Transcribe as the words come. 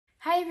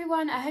Hi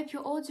everyone, I hope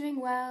you're all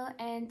doing well,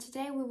 and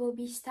today we will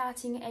be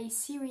starting a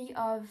series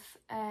of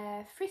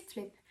thrift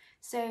flip.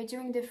 So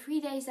during the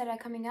 3 days that are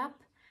coming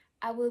up,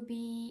 I will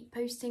be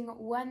posting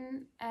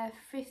one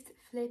thrift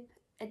flip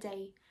a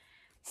day.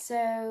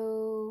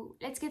 So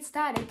let's get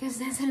started because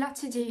there's a lot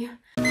to do.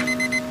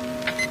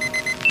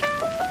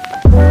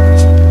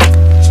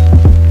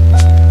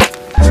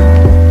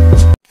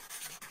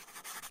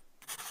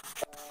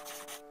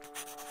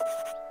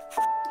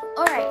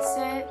 Alright,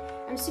 so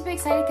I'm super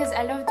excited because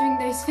I love doing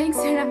those things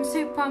and I'm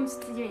so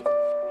pumped to do it.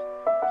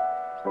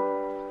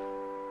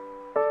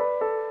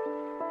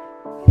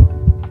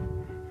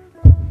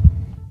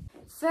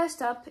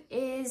 First up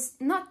is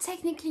not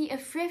technically a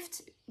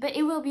thrift, but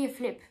it will be a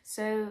flip,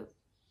 so,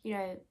 you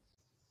know.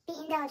 Be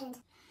indulgent.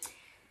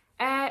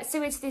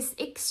 So it's this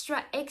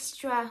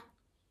extra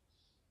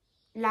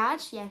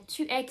large,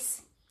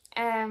 2X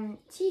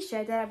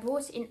t-shirt that I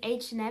bought in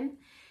H&M.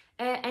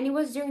 And it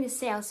was during the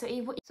sale, so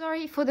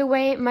sorry for the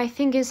way my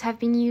fingers have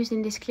been used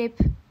in this clip.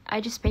 I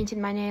just painted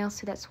my nails,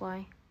 so that's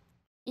why.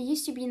 It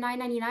used to be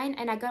 $9.99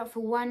 and I got it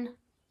for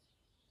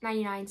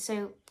 $1.99,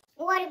 so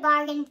what a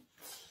bargain.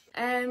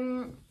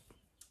 And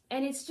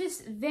it's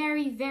just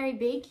very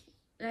big.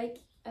 Like,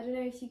 I don't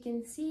know if you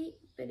can see,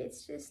 but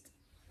it's just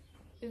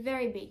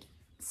very big.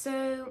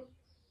 So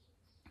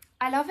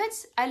I love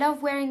it. I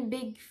love wearing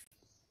big,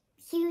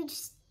 huge,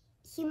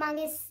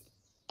 humongous,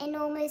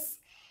 enormous,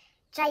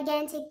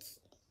 gigantic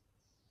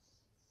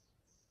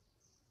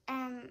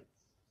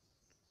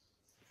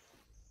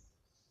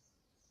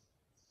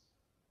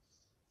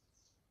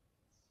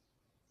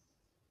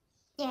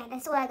yeah,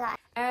 that's what I got.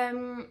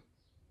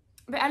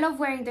 But I love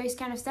wearing those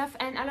kind of stuff,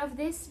 and I love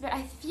this, but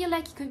I feel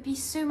like it could be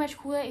so much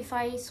cooler if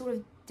I sort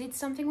of did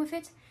something with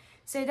it.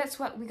 So that's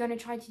what we're gonna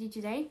try to do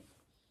today.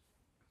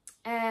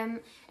 And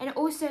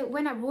also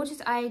when I bought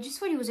it, I just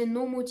thought it was a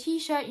normal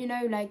t-shirt, you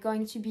know, like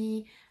going to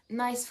be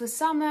nice for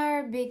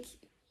summer, big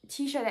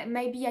t-shirt that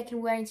maybe I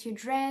can wear into a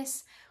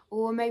dress,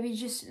 or maybe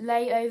just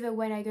lay over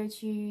when I go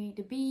to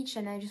the beach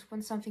and I just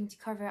want something to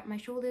cover up my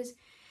shoulders.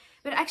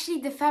 But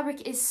actually the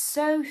fabric is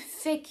so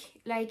thick,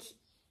 like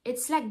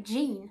it's like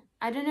jean.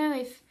 I don't know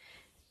if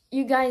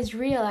you guys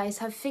realize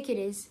how thick it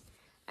is.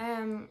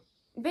 But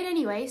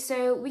anyway,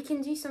 so we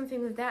can do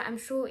something with that. I'm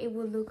sure it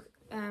will look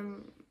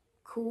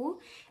cool.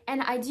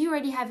 And I do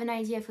already have an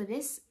idea for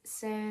this,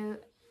 so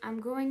I'm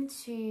going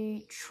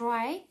to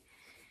try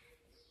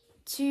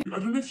to... I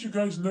don't know if you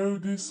guys know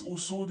this or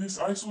saw this.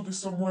 I saw this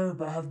somewhere,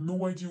 but I have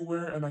no idea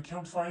where and I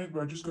can't find it,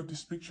 but I just got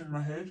this picture in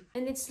my head.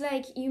 And it's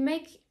like you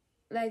make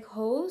like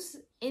holes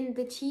in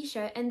the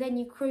t-shirt and then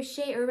you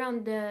crochet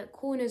around the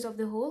corners of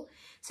the hole,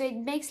 so it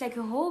makes like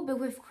a hole but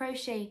with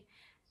crochet.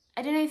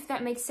 I don't know if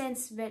that makes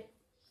sense, but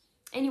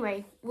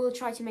anyway, we'll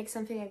try to make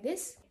something like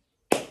this.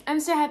 I'm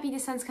so happy the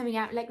sun's coming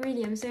out, like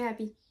really, I'm so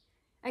happy.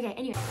 Okay,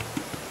 anyway.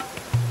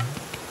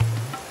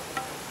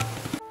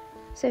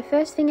 So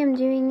first thing I'm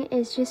doing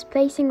is just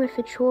placing with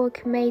a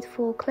chalk made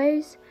for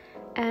clothes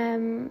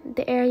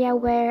the area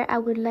where I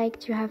would like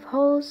to have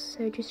holes,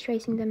 so just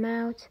tracing them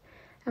out.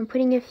 I'm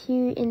putting a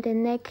few in the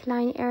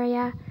neckline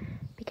area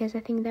because I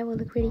think that will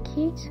look really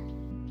cute.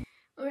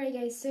 Alright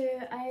guys, so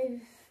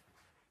I've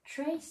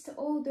traced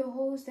all the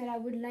holes that I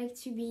would like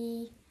to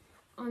be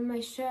on my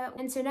shirt,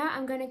 and so now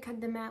I'm gonna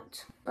cut them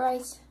out.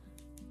 Alright,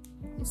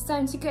 it's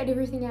time to cut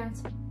everything out.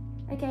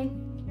 Okay,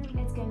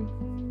 let's go.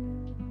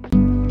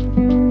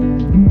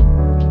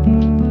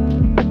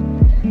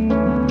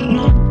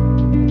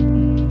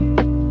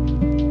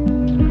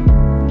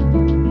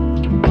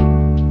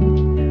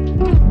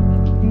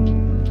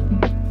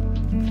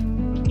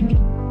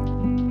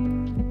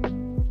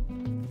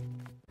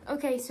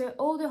 Okay, so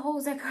all the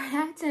holes are cut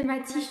out and my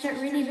t-shirt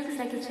really looks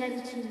like a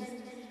cheddar cheese.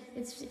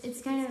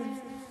 It's kind of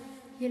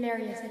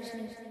hilarious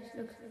actually.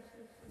 Look.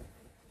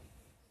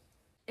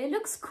 It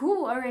looks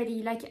cool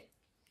already. Like,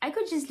 I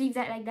could just leave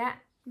that like that,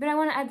 but I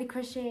want to add the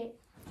crochet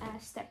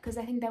step because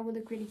I think that would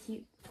look really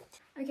cute.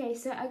 Okay,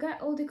 so I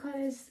got all the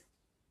colors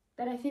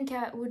that I think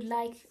I would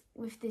like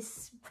with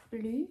this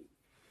blue.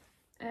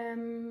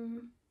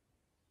 And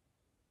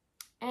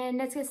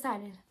let's get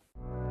started.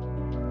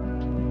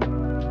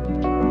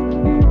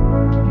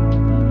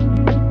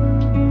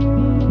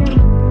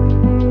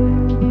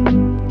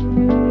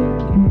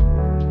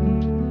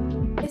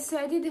 So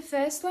I did the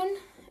first one,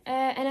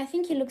 and I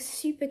think it looks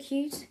super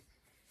cute.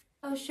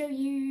 I'll show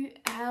you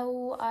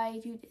how I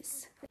do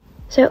this.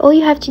 So all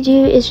you have to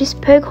do is just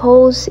poke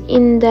holes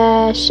in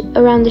the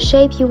around the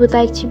shape you would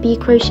like to be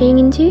crocheting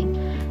into.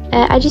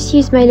 I just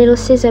used my little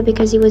scissor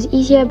because it was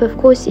easier, but of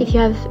course if you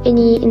have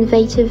any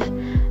innovative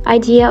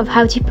idea of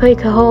how to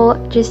poke a hole,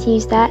 just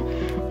use that.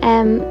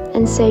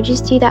 And so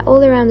just do that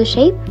all around the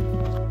shape.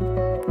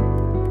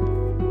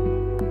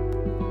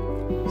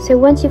 So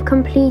once you've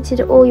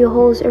completed all your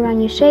holes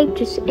around your shape,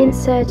 just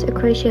insert a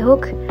crochet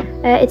hook.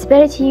 It's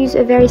better to use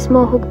a very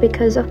small hook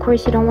because of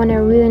course you don't want to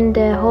ruin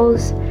the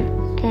holes.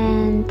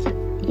 And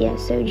yeah,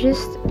 so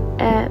just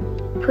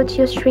put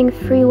your string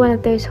through one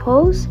of those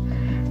holes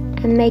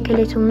and make a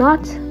little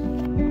knot.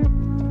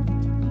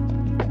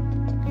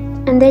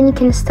 and then you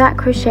can start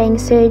crocheting.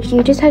 So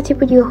you just have to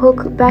put your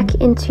hook back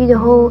into the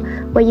hole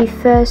where you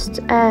first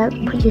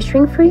put your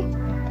string through,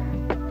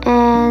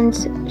 and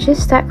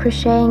just start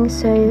crocheting.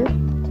 So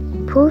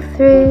pull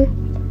through,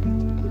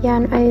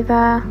 yarn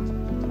over,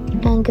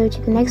 and go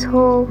to the next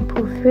hole,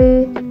 pull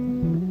through,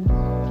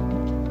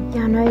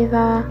 yarn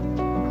over,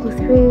 pull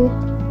through,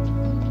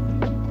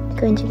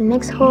 go into the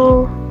next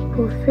hole,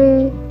 pull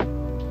through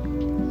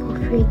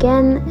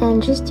again,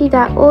 and just do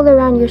that all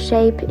around your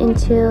shape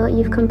until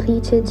you've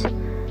completed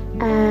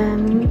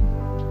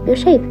your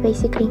shape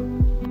basically.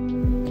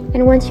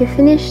 And once you're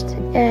finished,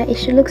 it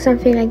should look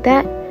something like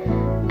that.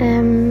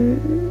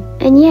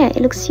 And yeah,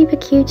 it looks super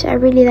cute. I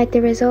really like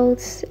the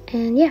results,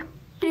 and yeah.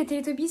 Les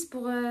Teletubbies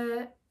pour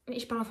mais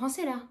je parle en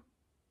français là.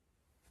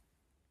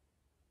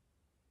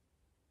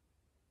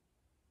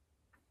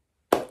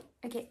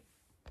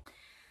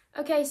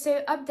 Okay,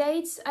 so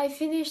updates. I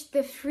finished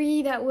the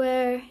 3 that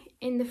were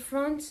in the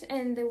front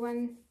and the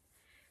one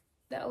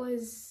that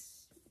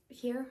was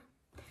here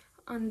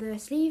on the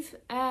sleeve.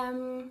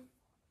 And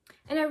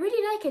I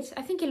really like it.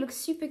 I think it looks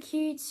super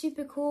cute,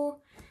 super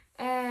cool.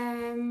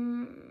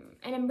 And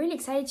I'm really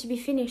excited to be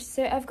finished.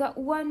 So I've got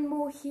one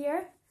more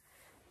here,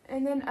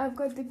 and then I've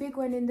got the big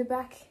one in the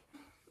back.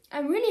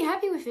 I'm really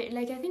happy with it.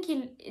 Like, I think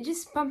it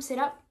just bumps it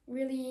up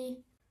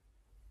really,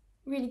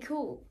 really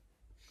cool.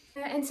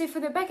 And so for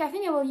the back, I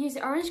think I will use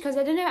the orange, because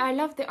I don't know, I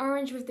love the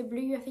orange with the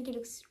blue. I think it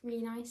looks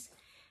really nice.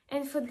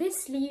 And for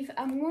this sleeve,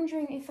 I'm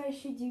wondering if I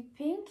should do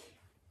pink,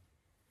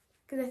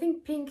 because I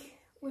think pink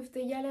with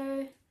the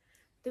yellow,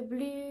 the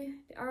blue,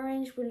 the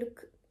orange will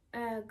look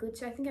good.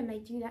 So I think I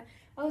might do that.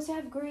 I also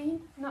have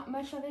green, not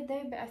much of it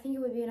though, but I think it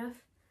would be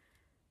enough,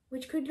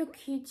 which could look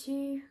cute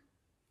too.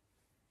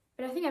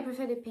 But I think I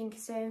prefer the pink,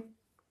 so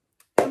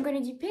I'm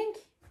gonna do pink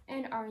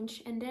and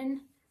orange, and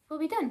then we'll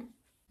be done.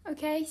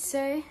 Okay,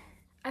 so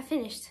I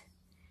finished.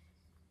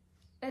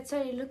 That's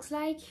what it looks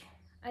like.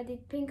 I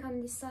did pink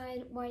on this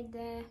side, white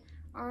there,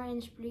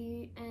 orange,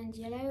 blue and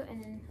yellow,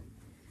 and then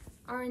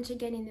orange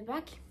again in the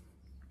back.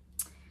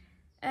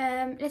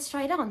 Let's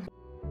try it on.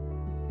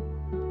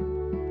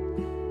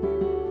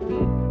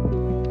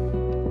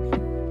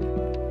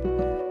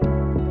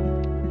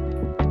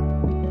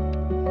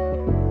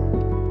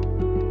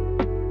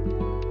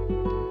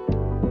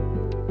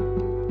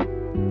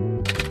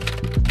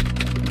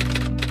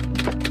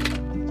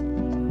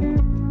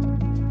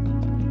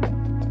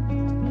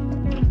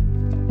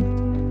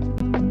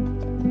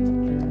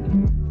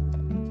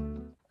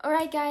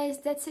 Alright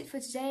guys, that's it for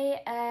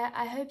today.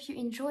 I hope you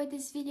enjoyed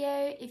this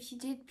video. If you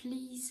did,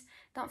 please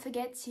don't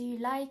forget to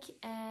like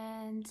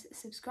and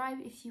subscribe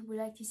if you would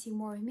like to see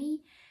more of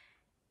me.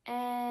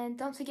 And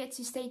don't forget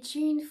to stay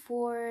tuned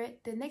for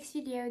the next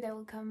video that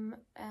will come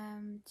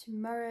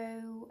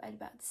tomorrow at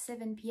about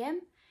 7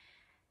 PM.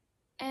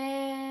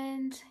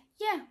 And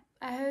yeah,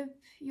 I hope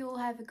you all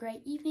have a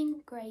great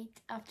evening,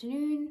 great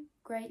afternoon,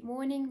 great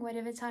morning,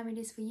 whatever time it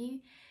is for you.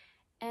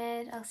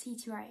 And I'll see you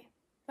tomorrow.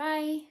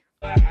 Bye!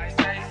 I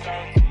say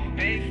so,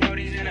 big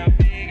 40s in a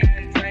big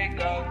ass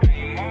Draco.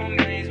 3 more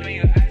millions when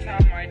you ask how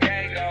my